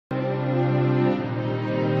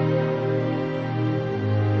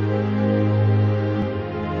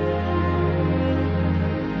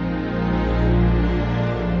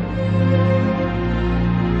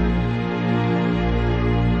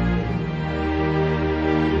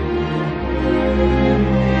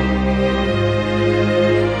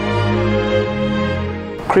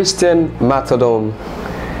Christian martyrdom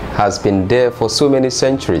has been there for so many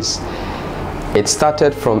centuries. It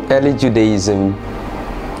started from early Judaism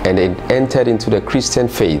and it entered into the Christian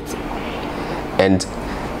faith. And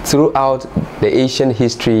throughout the ancient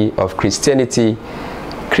history of Christianity,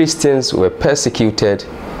 Christians were persecuted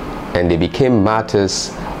and they became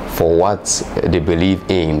martyrs for what they believe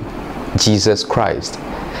in, Jesus Christ.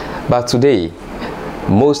 But today,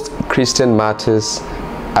 most Christian martyrs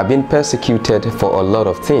are being persecuted for a lot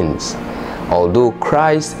of things. Although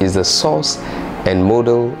Christ is the source and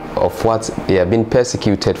model of what they have been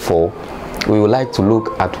persecuted for, we would like to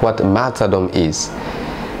look at what martyrdom is.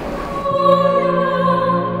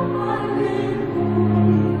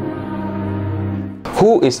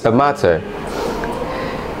 Who is a martyr?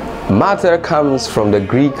 Martyr comes from the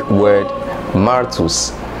Greek word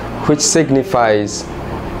martus, which signifies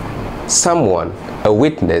someone, a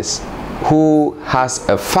witness, who has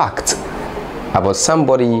a fact about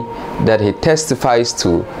somebody that he testifies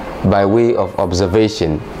to by way of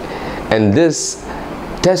observation. And this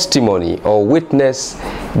testimony or witness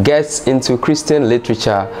gets into Christian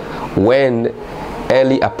literature when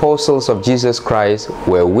early apostles of Jesus Christ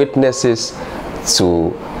were witnesses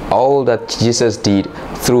to all that Jesus did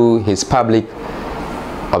through his public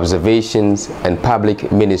observations and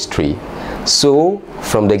public ministry. So,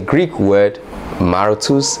 from the Greek word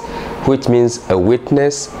martus, which means a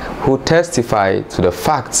witness who testifies to the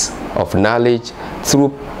facts of knowledge through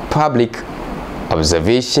public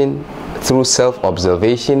observation, through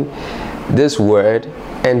self-observation, this word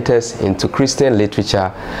enters into Christian literature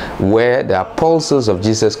where the apostles of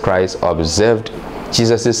Jesus Christ observed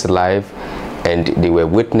Jesus' life and they were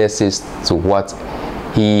witnesses to what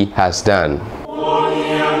he has done.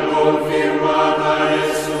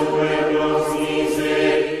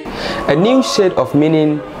 A new shade of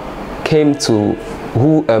meaning came to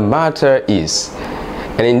who a martyr is.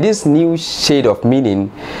 And in this new shade of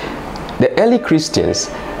meaning, the early Christians,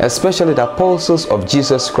 especially the apostles of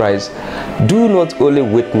Jesus Christ, do not only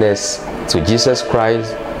witness to Jesus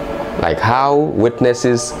Christ, like how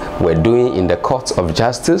witnesses were doing in the courts of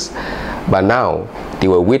justice, but now they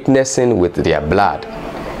were witnessing with their blood.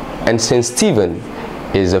 And St. Stephen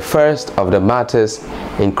is the first of the martyrs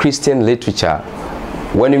in Christian literature.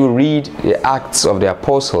 When you read the Acts of the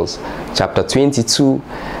Apostles, chapter 22,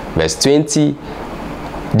 verse 20,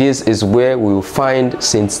 this is where we will find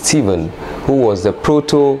St. Stephen, who was the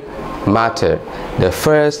proto-martyr, the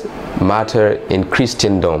first martyr in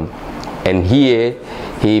Christendom. And here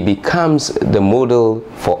he becomes the model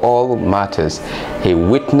for all martyrs. He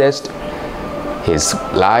witnessed his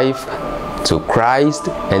life to Christ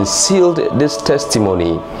and sealed this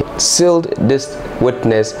testimony, sealed this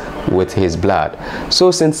witness with his blood.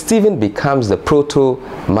 So St. Stephen becomes the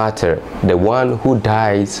proto-martyr, the one who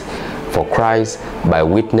dies for Christ by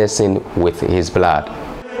witnessing with his blood.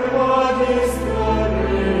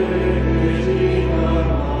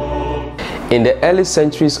 In the early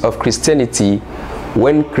centuries of Christianity,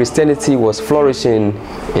 when Christianity was flourishing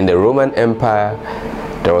in the Roman Empire,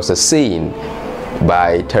 there was a saying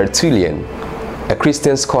by Tertullian, a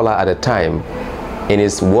Christian scholar at the time, in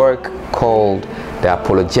his work called the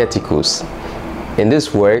Apologeticus. In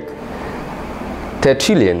this work,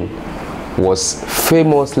 Tertullian was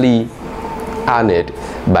famously honored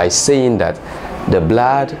by saying that the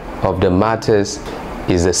blood of the martyrs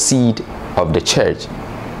is the seed of the church.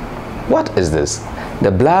 What is this?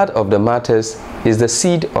 The blood of the martyrs is the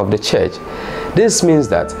seed of the church. This means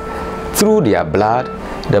that through their blood,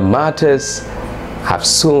 the martyrs have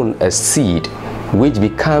sown a seed which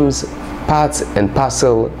becomes part and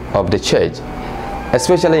parcel of the church.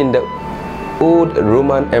 Especially in the old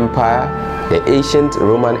Roman Empire, the ancient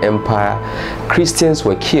Roman Empire, Christians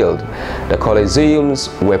were killed. The Colosseums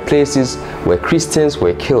were places where Christians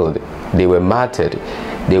were killed. They were martyred.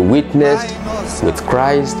 They witnessed with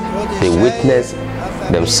Christ. They witnessed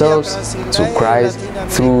themselves to Christ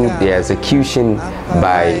through their execution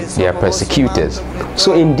by their persecutors.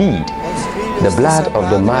 So indeed, the blood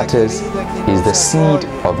of the martyrs is the seed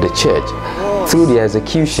of the church. Through their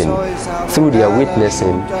execution, through their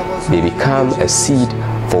witnessing, they become a seed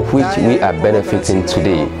for which we are benefiting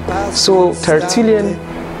today. So Tertullian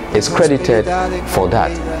is credited for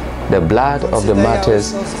that. The blood of the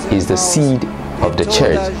martyrs is the seed of the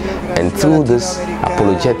church. And through this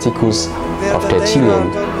Apologeticus of Tertullian,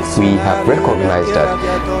 we have recognized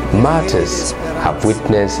that martyrs have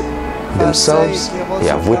witnessed themselves, they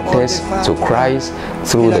have witnessed to Christ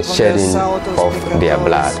through the shedding of their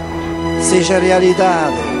blood. Seja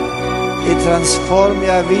realidade e transforme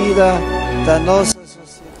a vida da nossa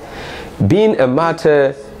sociedade. Being a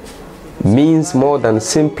martyr means more than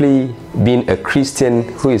simply being a Christian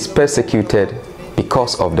who is persecuted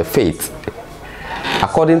because of the faith.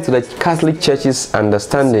 According to the Catholic Church's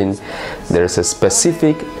understanding, there is a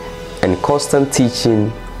specific and constant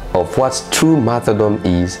teaching of what true martyrdom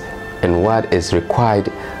is and what is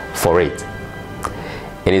required for it.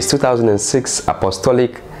 In his 2006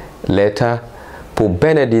 apostolic letter, Pope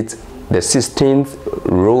Benedict XVI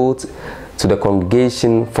wrote to the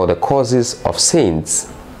Congregation for the Causes of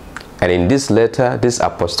Saints. And in this letter, this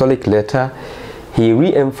apostolic letter, he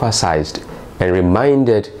re-emphasized and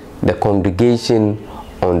reminded the congregation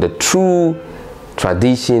on the true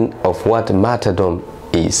tradition of what martyrdom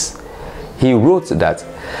is. He wrote that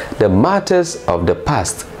the martyrs of the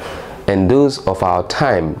past and those of our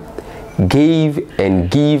time gave and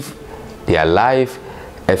give their life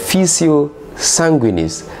efficio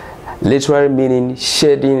sanguinis, literally meaning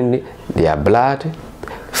shedding their blood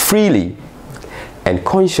freely and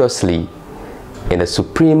consciously in a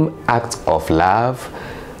supreme act of love,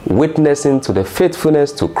 witnessing to the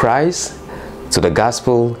faithfulness to Christ, to the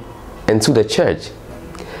gospel, and to the church.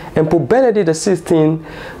 And Pope Benedict XVI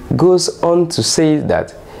goes on to say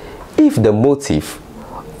that if the motive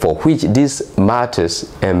for which these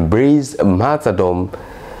martyrs embraced martyrdom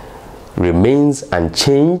remains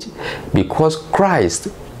unchanged because Christ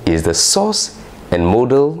is the source and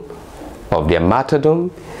model of their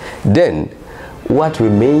martyrdom, then what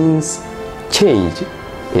remains changed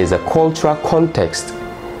is the cultural context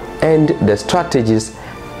and the strategies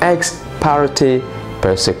ex parte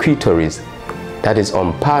persecutories, that is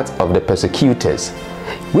on part of the persecutors,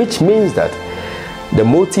 which means that the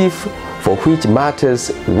motive for which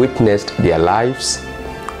martyrs witnessed their lives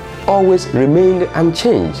always remained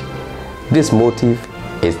unchanged. This motive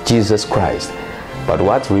is Jesus Christ. But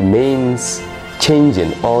what remains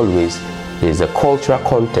changing always is the cultural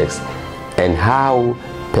context and how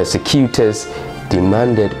persecutors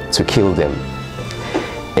demanded to kill them.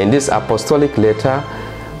 In this apostolic letter,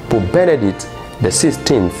 Pope Benedict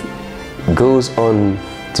XVI goes on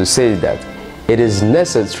to say that it is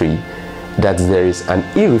necessary that there is an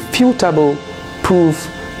irrefutable proof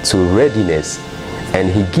to readiness, and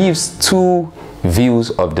he gives two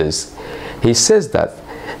views of this. He says that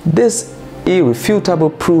this irrefutable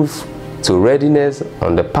proof to readiness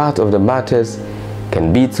on the part of the martyrs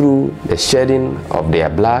can be through the shedding of their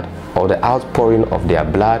blood or the outpouring of their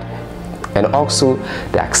blood, and also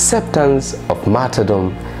the acceptance of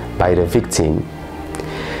martyrdom by the victim.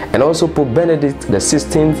 And also Pope Benedict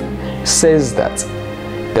XVI says that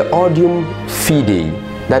the odium fidei,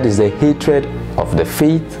 that is the hatred of the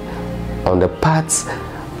faith on the parts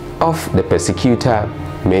of the persecutor,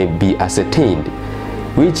 may be ascertained,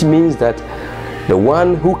 which means that the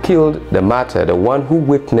one who killed the martyr, the one who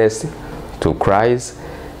witnessed to Christ,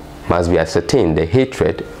 must be ascertained. The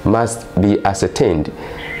hatred must be ascertained.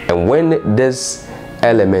 And when this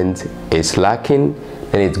element is lacking,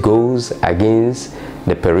 then it goes against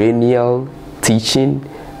the perennial teaching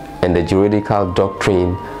and the juridical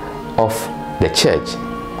doctrine of the church.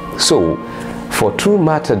 So, for true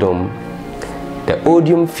martyrdom, the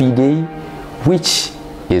odium fidei, which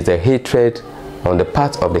is the hatred on the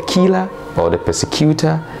part of the killer or the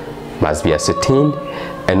persecutor, must be ascertained,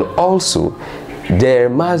 and also there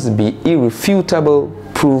must be irrefutable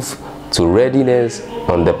proof to readiness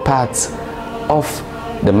on the part of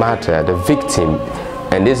the martyr, the victim,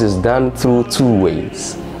 and this is done through two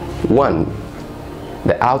ways. One,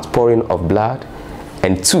 the outpouring of blood,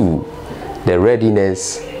 and two, the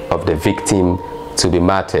readiness of the victim to be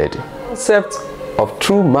martyred. The concept of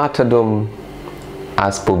true martyrdom,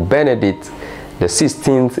 as Pope Benedict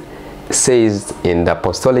XVI says in the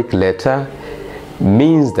apostolic letter,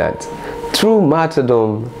 means that true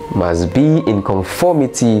martyrdom must be in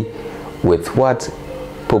conformity with what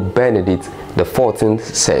Pope Benedict XIV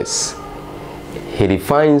says. He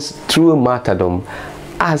defines true martyrdom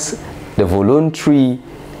as the voluntary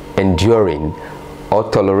enduring or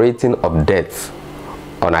tolerating of death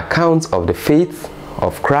on account of the faith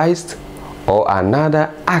of Christ or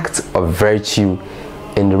another act of virtue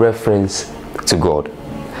in reference to God.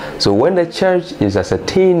 So when the church is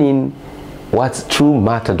ascertaining what true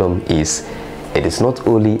martyrdom is, it is not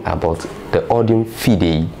only about the odium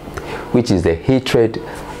fidei, which is the hatred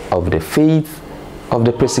of the faith of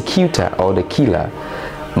the persecutor or the killer.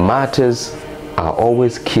 Martyrs are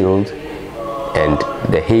always killed, and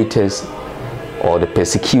the haters or the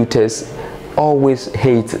persecutors always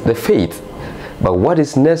hate the faith. But what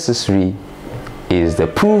is necessary is the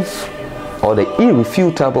proof or the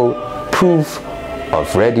irrefutable proof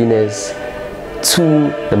of readiness to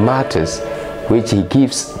the martyrs, which he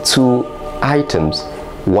gives two items.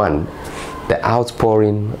 One, the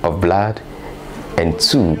outpouring of blood, and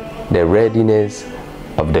 2, the readiness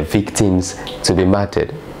of the victims to be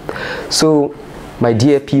martyred. So, my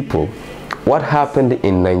dear people, what happened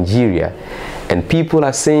in Nigeria, and people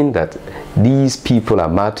are saying that these people are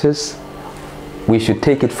martyrs, we should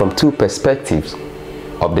take it from 2 perspectives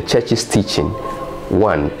of the church's teaching.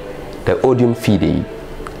 1, the odium fidei.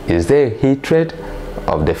 Is there hatred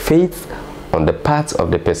of the faith on the part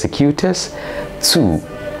of the persecutors? 2,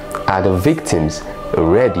 are the victims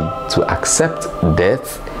ready to accept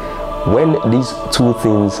death? When these 2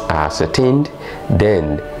 things are ascertained,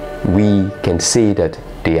 then we can say that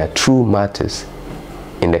they are true martyrs.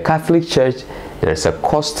 In the Catholic Church, there is a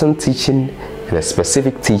constant teaching and a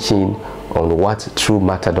specific teaching on what true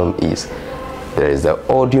martyrdom is. There is the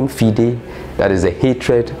odium fidei, that is the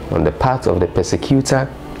hatred on the part of the persecutor,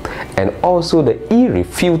 and also the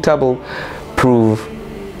irrefutable proof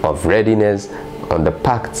of readiness on the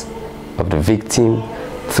part of the victim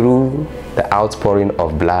through the outpouring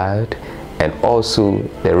of blood, and also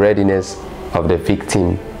the readiness of the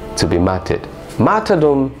victim to be martyred.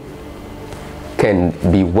 Martyrdom can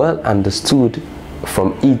be well understood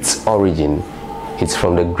from its origin. It's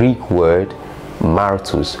from the Greek word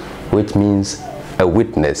martyrus, which means a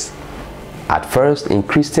witness. At first, in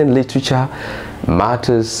Christian literature,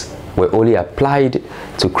 martyrs were only applied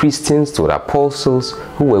to Christians, to the apostles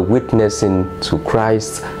who were witnessing to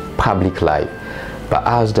Christ's public life. But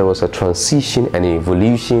as there was a transition and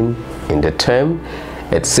evolution in the term,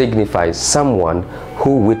 it signifies someone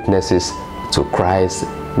who witnesses to Christ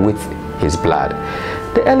with his blood.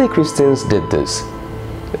 The early Christians did this.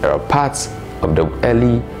 There are parts of the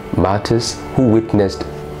early martyrs who witnessed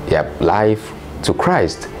their life to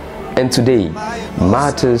Christ. And today,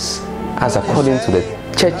 martyrs, as according to the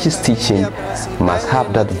church's teaching, must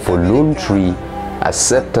have that voluntary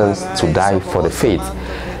acceptance to die for the faith.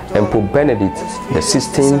 And Pope Benedict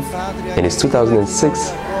XVI, in his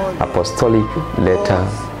 2006 apostolic letter,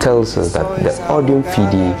 tells us that the odium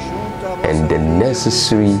fidei and the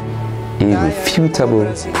necessary irrefutable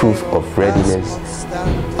proof of readiness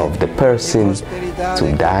of the person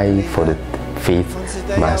to die for the faith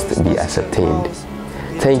must be ascertained.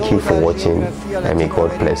 Thank you for watching, and may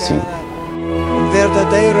God bless you. Un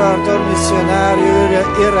verdadero ardor misionario,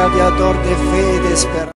 irradiador de fe y de esperanza.